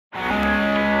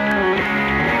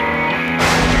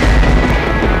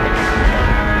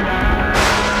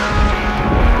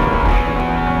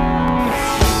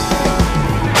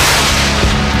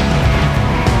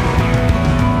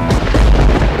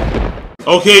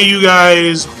Okay, you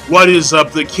guys, what is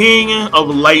up? The King of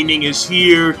Lightning is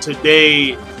here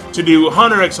today to do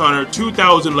Hunter x Hunter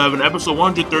 2011 episode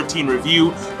 113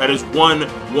 review. That is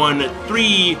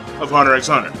 113 of Hunter x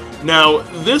Hunter. Now,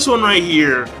 this one right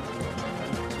here,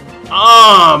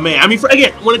 oh man, I mean,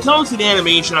 again, when it comes to the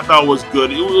animation, I thought it was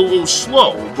good. It was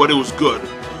slow, but it was good.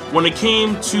 When it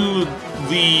came to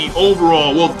the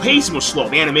overall, well, the pacing was slow,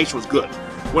 the animation was good.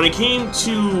 When it came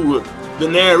to the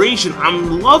narration,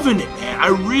 I'm loving it, man. I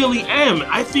really am.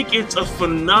 I think it's a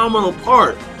phenomenal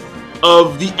part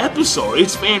of the episode.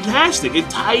 It's fantastic. It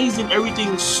ties in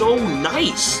everything so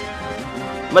nice,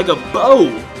 like a bow,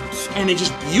 and it's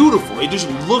just beautiful. It just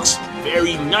looks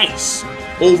very nice.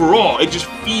 Overall, it just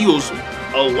feels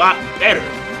a lot better.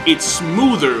 It's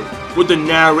smoother with the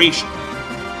narration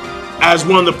as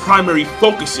one of the primary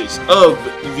focuses of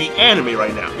the anime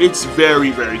right now. It's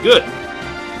very, very good.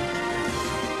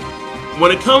 When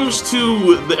it comes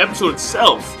to the episode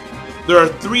itself, there are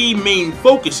three main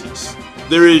focuses.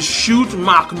 There is Shoot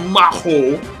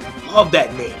Makmaho. Love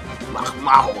that name,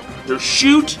 Makmaho. There's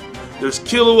Shoot, there's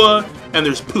Killua, and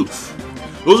there's Poof.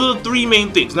 Those are the three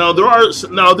main things. Now there's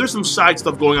some side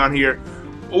stuff going on here.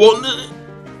 Well,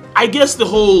 I guess the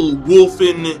whole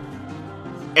Wolfen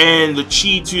and the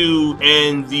Cheetu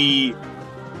and the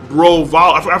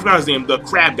Broval, I forgot his name, the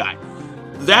crab guy.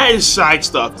 That is side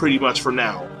stuff pretty much for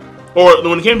now. Or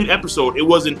when it came to the episode, it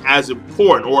wasn't as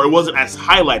important, or it wasn't as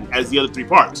highlighted as the other three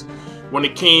parts. When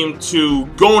it came to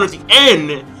going at the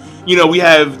end, you know, we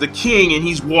have the king and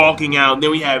he's walking out, and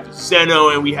then we have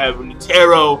Zeno and we have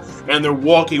Netero, and they're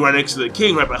walking right next to the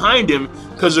king, right behind him,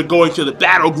 because they're going to the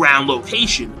battleground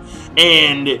location.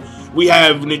 And we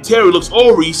have Netero looks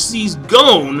over, he sees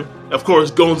Gon. Of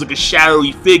course, Gon's like a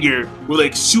shadowy figure with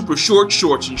like super short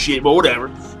shorts and shit, but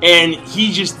whatever. And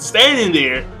he's just standing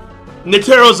there.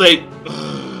 Netero's like,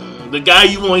 the guy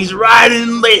you want, he's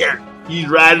riding there. He's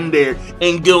riding there,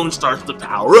 and Gon starts to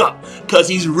power up, because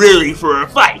he's ready for a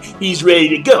fight. He's ready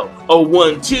to go. A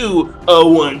 1-2, a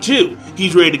 1-2.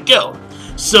 He's ready to go.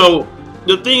 So,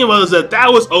 the thing about it is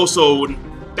that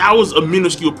was a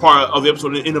minuscule part of the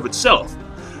episode in and of itself.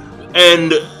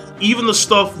 And even the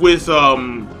stuff with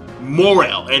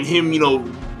Morel, and him, you know,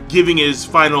 giving his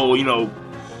final, you know,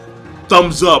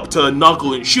 thumbs up to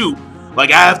Knuckle and Shoot. Like,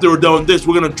 after we're done with this,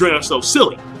 we're gonna drain ourselves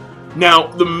silly. Now,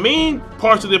 the main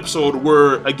parts of the episode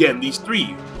were, again, these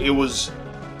three. It was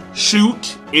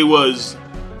Shoot, it was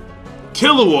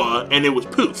Killua, and it was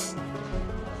Poof.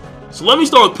 So let me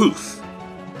start with Poof,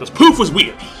 because Poof was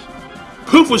weird.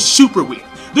 Poof was super weird.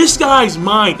 This guy's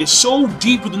mind is so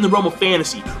deep within the realm of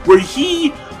fantasy, where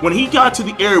when he got to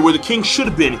the area where the king should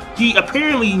have been, he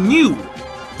apparently knew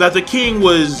that the king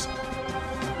was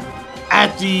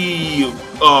at the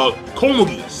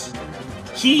Komugis.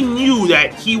 He knew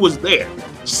that he was there,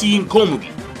 seeing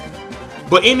Komugi.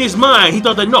 But in his mind, he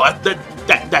thought that no,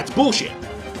 that's bullshit.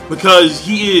 Because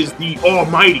he is the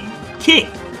almighty king.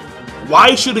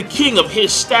 Why should a king of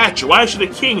his stature, why should a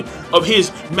king of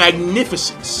his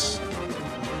magnificence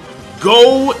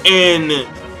go and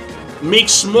make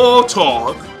small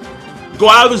talk, go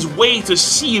out of his way to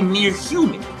see a mere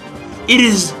human? It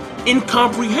is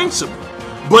incomprehensible.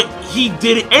 But he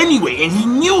did it anyway, and he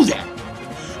knew that.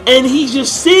 And he's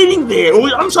just sitting there,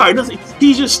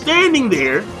 he's just standing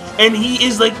there, and he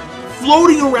is like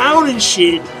floating around and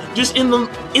shit, just in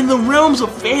the realms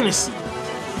of fantasy.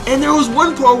 And there was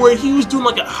one part where he was doing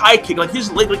like a high kick, like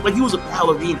his leg, like he was a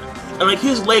ballerina, and like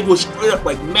his leg was straight up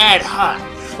like mad high,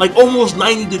 like almost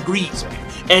 90 degrees, man.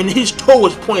 And his toe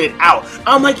was pointed out.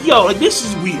 I'm like, yo, like this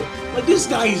is weird. Like this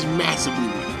guy is massively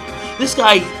weird. This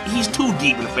guy, he's too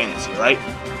deep in fantasy, right?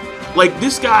 Like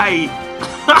this guy,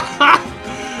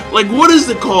 like what is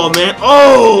it called, man?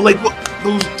 Oh, like what,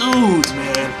 those dudes,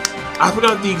 man. I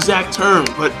forgot the exact term,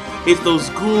 but it's those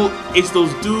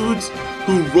dudes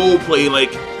who roleplay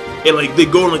and like they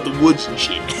go in like the woods and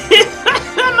shit.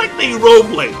 Like they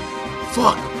roleplay.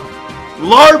 Fuck.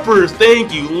 LARPers,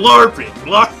 thank you. LARPing.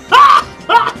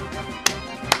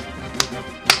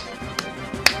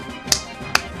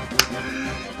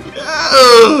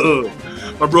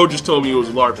 My bro just told me it was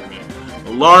LARPing, man.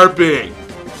 LARPing.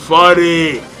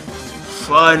 Funny.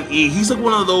 He's like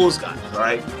one of those guys,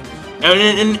 alright?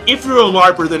 And if you're a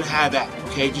LARPer, then have at it,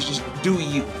 okay? Just do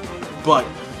you. But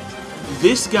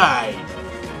this guy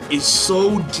is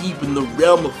so deep in the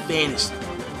realm of fantasy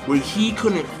where he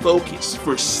couldn't focus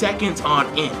for seconds on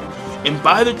end. And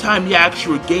by the time he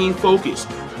actually regained focus,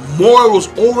 Mora was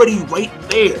already right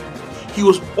there. He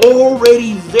was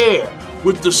already there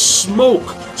with the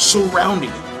smoke surrounding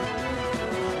him.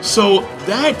 So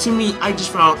that to me, I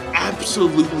just found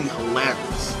absolutely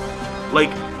hilarious.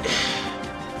 Like,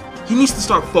 he needs to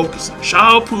start focusing.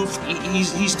 Shao Poof,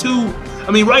 he's too.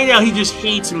 I mean, right now he just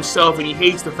hates himself, and he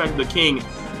hates the fact that the king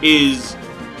is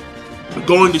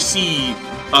going to see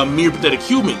a mere pathetic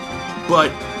human. But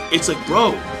it's like,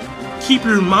 bro, keep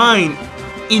your mind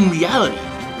in reality.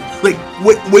 Like,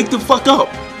 wake the fuck up.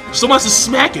 Someone has to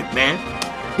smack him, man.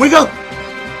 Wake up.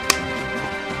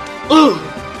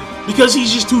 Ugh. Because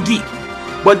he's just too deep.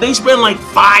 But they spend like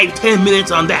 5-10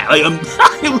 minutes on that. Like,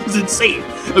 it was insane.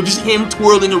 Of just him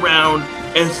twirling around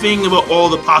and thinking about all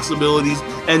the possibilities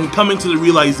and coming to the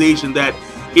realization that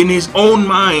in his own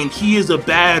mind, he is a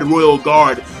bad royal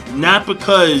guard, not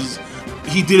because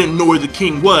he didn't know where the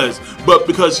king was, but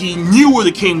because he knew where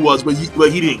the king was, but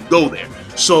he didn't go there.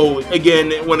 So,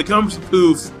 again, when it comes to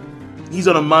Poof, he's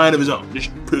on a mind of his own.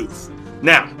 Just Poof.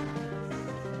 Now,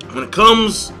 when it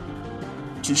comes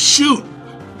to Shoot,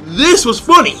 this was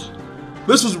funny.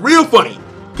 This was real funny.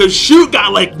 Because Shoot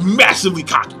got, like, massively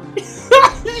cocky.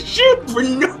 Shoot for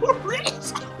no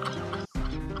reason.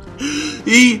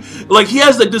 He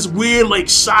has, like, this weird, like,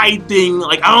 side thing.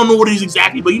 Like, I don't know what it is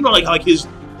exactly, but you know, like his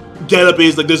getup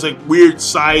is, like, there's, like, weird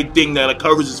side thing that, like,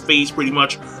 covers his face pretty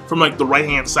much from, like, the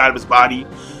right-hand side of his body.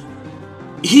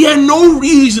 He had no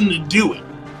reason to do it.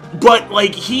 But,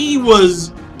 like, he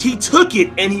took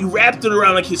it and he wrapped it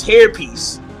around, like, his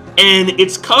hairpiece. And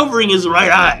it's covering his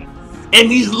right eye. And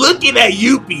he's looking at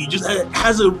Youpi, just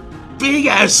has a big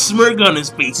ass smirk on his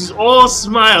face. He's all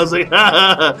smiles, like, ha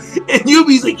ha ha. And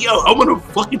Yubi's like, yo, I'm gonna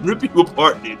fucking rip you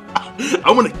apart, dude.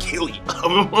 I'm gonna kill you.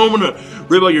 I'm gonna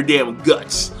rip out your damn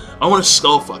guts. I wanna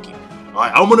skull fuck you.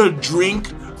 Alright, I'm gonna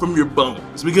drink from your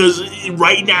bones. Because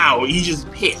right now, he's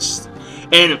just pissed.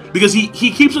 And because he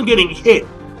keeps on getting hit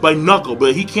by Knuckle,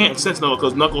 but he can't sense Knuckle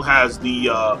because Knuckle has the,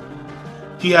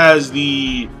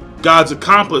 God's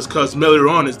accomplice because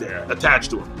Meliron is there, attached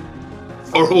to him.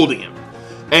 Or holding him.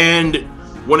 And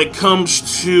when it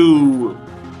comes to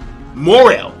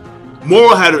Morel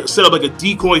had to set up like a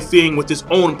decoy thing with his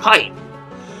own pipe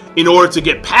in order to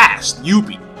get past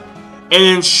Youpi. And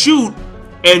then Shoot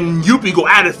and Youpi go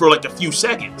at it for like a few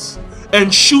seconds.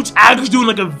 And Shoot's actually doing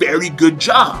like a very good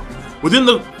job. Even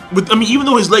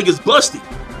though his leg is busted,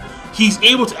 he's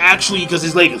able to actually, because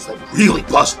his leg is like really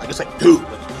busted. Like, it's like, dude,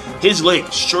 his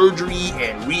leg, surgery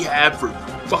and rehab for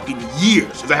fucking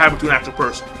years. If that happened to an actual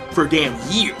person, for damn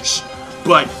years.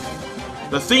 But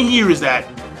the thing here is that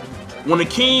when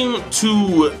it came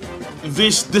to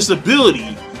this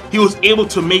disability, he was able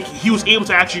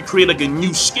to actually create like a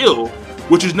new skill,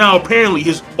 which is now apparently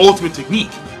his ultimate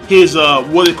technique. His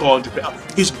what they call in Japan,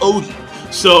 his Ogi.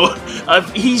 So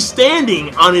he's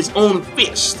standing on his own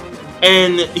fist,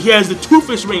 and he has the two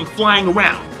fist ring flying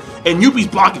around, and Youpi's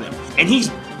blocking him, and he's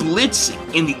blitzing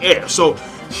in the air. So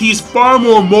he's far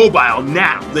more mobile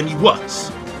now than he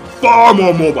was. Far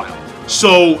more mobile.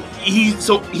 So he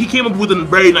came up with a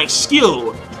very nice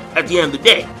skill at the end of the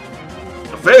day.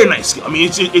 A very nice skill. I mean,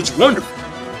 it's wonderful.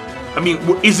 I mean,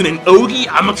 is it an Ogi?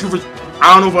 I'm not sure if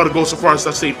I don't know if I would go so far as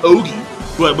to say Ogi,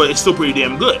 but it's still pretty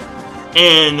damn good.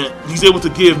 And he's able to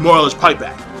give Morel his pipe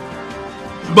back.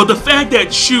 But the fact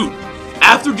that Shoot,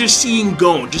 after just seeing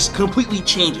Gon, just completely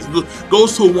changes,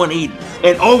 goes to a 180,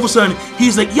 and all of a sudden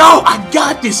he's like, "Yo, I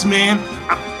got this, man!"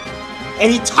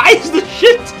 And he ties the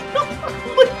shit to him.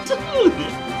 I'm like, dude.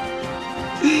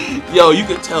 Yo, you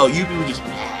could tell Yubi was just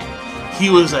mad. He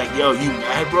was like, "Yo, you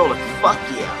mad, bro? Like, fuck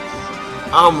yeah,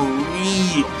 I'm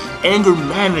real anger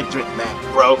management,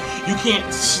 man, bro. You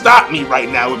can't stop me right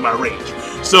now with my rage."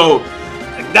 So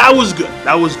that was good.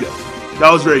 That was good.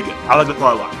 That was very good. I like the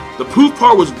part a lot. The Poof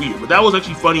part was weird, but that was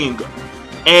actually funny and good.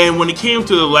 And when it came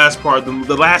to the last part,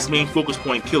 the last main focus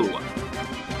point, Killua.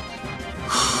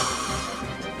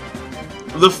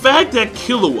 The fact that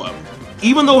Killua,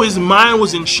 even though his mind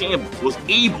was in shambles, was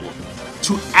able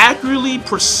to accurately,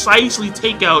 precisely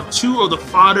take out two of the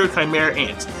fodder Chimera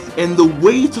ants, and the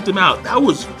way he took them out, that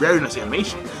was very nice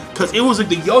animation. Because it was like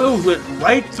the yo-yo went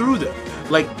right through them,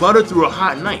 like butter through a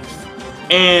hot knife.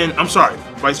 And, I'm sorry,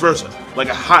 vice versa. Like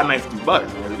a hot knife through butter.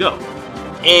 There we go.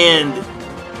 And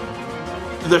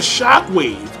the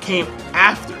shockwave came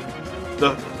after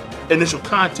the initial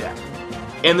contact,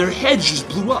 and their heads just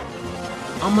blew up.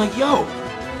 I'm like, yo,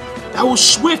 that was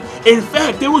swift. In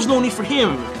fact, there was no need for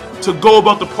him to go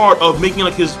about the part of making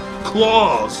like his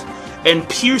claws and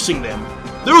piercing them.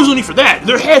 There was no need for that.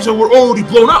 Their heads were already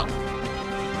blown up.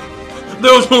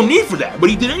 There was no need for that, but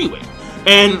he did anyway.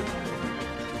 And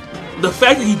the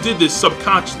fact that he did this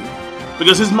subconsciously,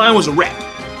 because his mind was a wreck,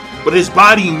 but his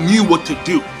body knew what to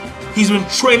do. He's been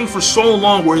training for so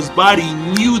long where his body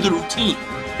knew the routine.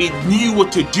 It knew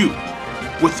what to do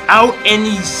without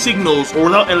any signals or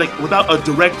without a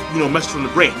direct, message from the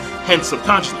brain, hence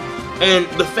subconsciously. And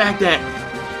the fact that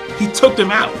he took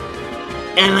them out,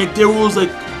 and like there was like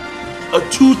a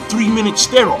 2-3 minute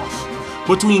stare off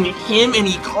between him and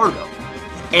Icargo,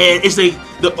 and it's like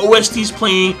the OST's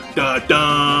playing da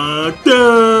da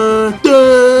da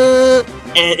da,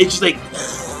 and it's just like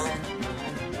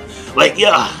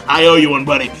yeah, I owe you one,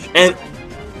 buddy. And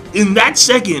in that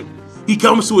second, he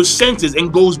comes to his senses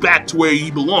and goes back to where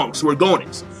he belongs, to where Gon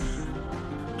is.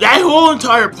 That whole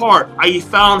entire part I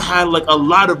found had like a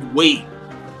lot of weight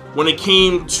when it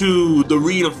came to the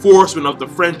reinforcement of the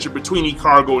friendship between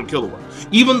Icargo and Killua.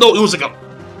 Even though it was like a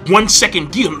 1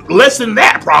 second deal, less than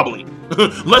that probably,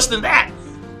 less than that.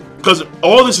 Because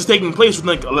all this is taking place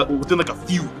within like a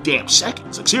few damn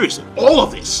seconds. Like seriously, all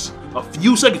of this, a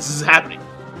few seconds this is happening.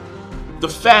 The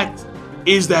fact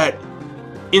is that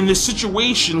in this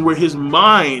situation where his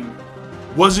mind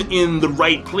wasn't in the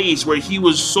right place, where he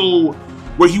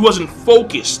wasn't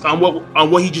focused on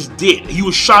what he just did. He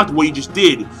was shocked at what he just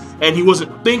did, and he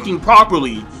wasn't thinking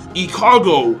properly.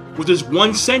 Icargo, with this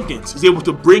one sentence, is able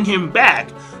to bring him back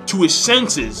to his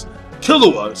senses,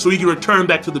 Killua, so he can return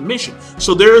back to the mission.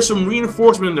 So there is some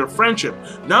reinforcement in their friendship.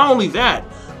 Not only that,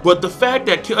 but the fact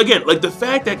that, again, like the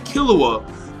fact that Killua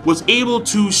was able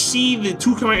to see the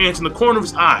two Chimera Ants in the corner of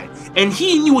his eye, and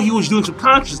he knew what he was doing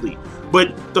subconsciously.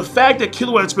 But the fact that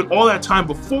Killua had spent all that time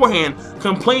beforehand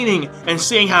complaining and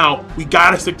saying how we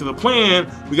gotta stick to the plan,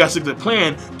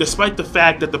 despite the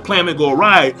fact that the plan may go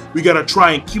awry, we gotta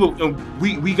try and keep up,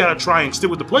 we gotta try and stick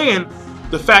with the plan.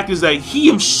 The fact is that he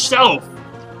himself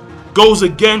goes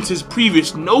against his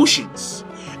previous notions,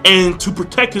 and to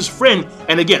protect his friend,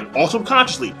 and again, also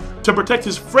consciously, to protect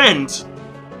his friend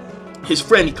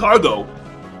Icargo,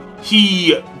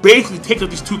 he basically takes out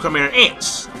these two Chimera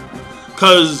Ants.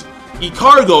 Because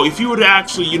Icargo, if he were to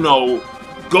actually,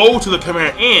 go to the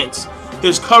Chimera Ants,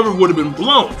 his cover would have been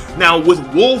blown. Now, with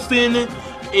Wolfen,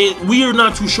 we are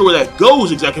not too sure where that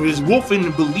goes exactly, because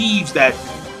Wolfen believes that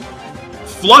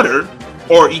Flutter,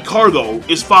 or Icargo,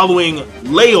 is following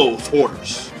Leo's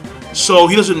orders. So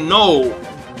he doesn't know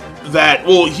that,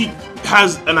 well, he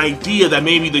has an idea that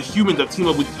maybe the humans have teamed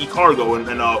up with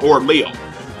Icargo or Leo.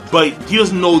 But he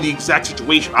doesn't know the exact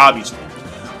situation, obviously.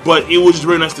 But it was just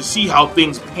very nice to see how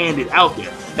things panned it out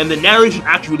there. And the narration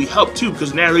actually really helped too,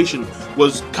 because the narration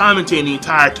was commentating the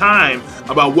entire time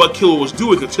about what Killua was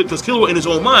doing. Because Killua, in his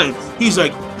own mind, he's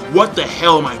like, what the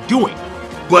hell am I doing?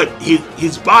 But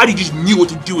his body just knew what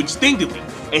to do instinctively,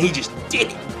 and he just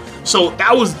did it. So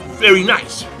that was very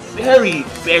nice. Very,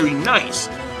 very nice.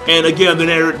 And again, the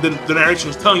narration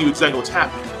is telling you exactly what's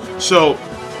happening. So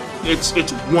it's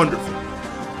wonderful.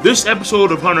 This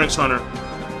episode of Hunter x Hunter,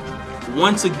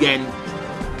 once again,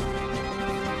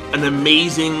 an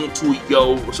amazing to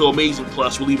so amazing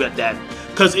plus, we'll leave it at that.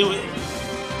 Because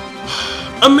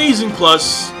amazing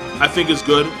plus, I think is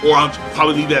good, or I'll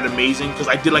probably leave it at amazing, because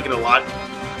I did like it a lot.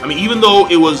 I mean, even though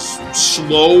it was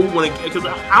slow because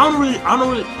I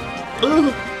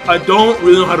don't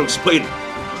really know how to explain it,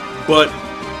 but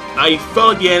I felt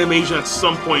like the animation at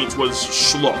some points was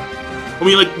slow. I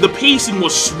mean, like, the pacing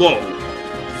was slow,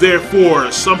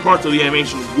 therefore some parts of the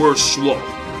animation were slow.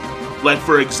 Like,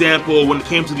 for example, when it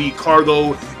came to the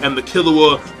Icargo and the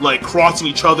Killua, like, crossing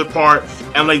each other part,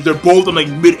 and, like, they're both in, like,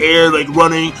 mid-air, like,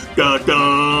 running, dun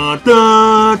dun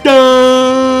dun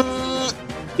dun.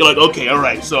 You're like, okay,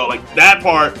 alright, so, like, that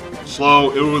part,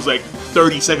 slow, it was, like,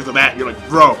 30 seconds of that, you're like,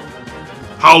 bro,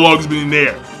 how long has it been in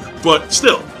there? But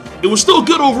still, it was still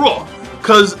good overall,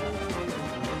 because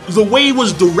the way it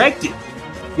was directed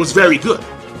was very good.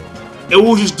 It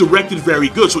was just directed very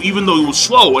good, so even though it was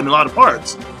slow in a lot of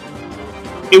parts,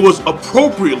 it was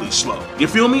appropriately slow. You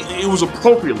feel me? It was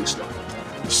appropriately slow.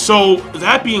 So,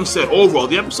 that being said, overall,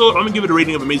 the episode, I'm going to give it a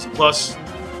rating of Amazing Plus.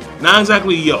 Not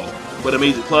exactly yo, but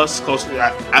Amazing Plus,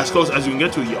 as close as you can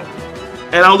get to a yo.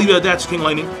 And I'll leave it at that, so King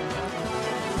Lightning.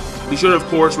 Be sure to, of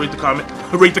course, rate the comment.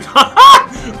 Rate the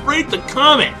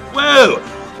comment. Whoa!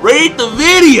 Rate the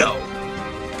video.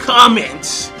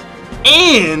 Comment.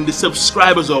 And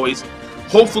subscribe as always.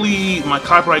 Hopefully my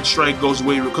copyright strike goes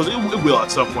away, because it will at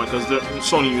some point, because the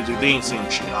Sony users, they ain't saying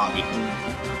shit, obviously.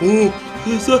 Oh,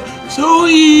 it's a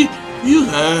Sony, you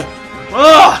have.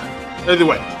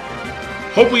 Anyway,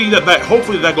 hopefully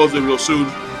that goes away real soon,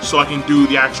 so I can do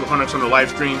the actual Hunter x Hunter live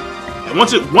stream. And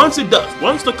once it does,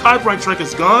 once the copyright strike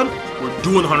is gone, we're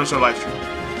doing the Hunter x Hunter live stream,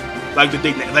 like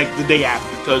the day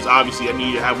after, because obviously I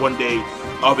need to have one day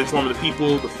of informing the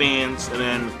people, the fans, and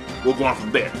then we'll go on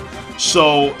from there.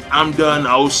 So, I'm done.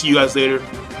 I will see you guys later.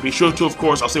 Be sure to, of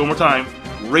course, I'll say it one more time,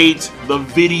 rate the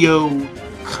video,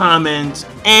 comment,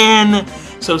 and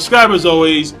subscribe as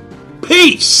always.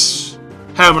 Peace!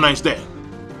 Have a nice day.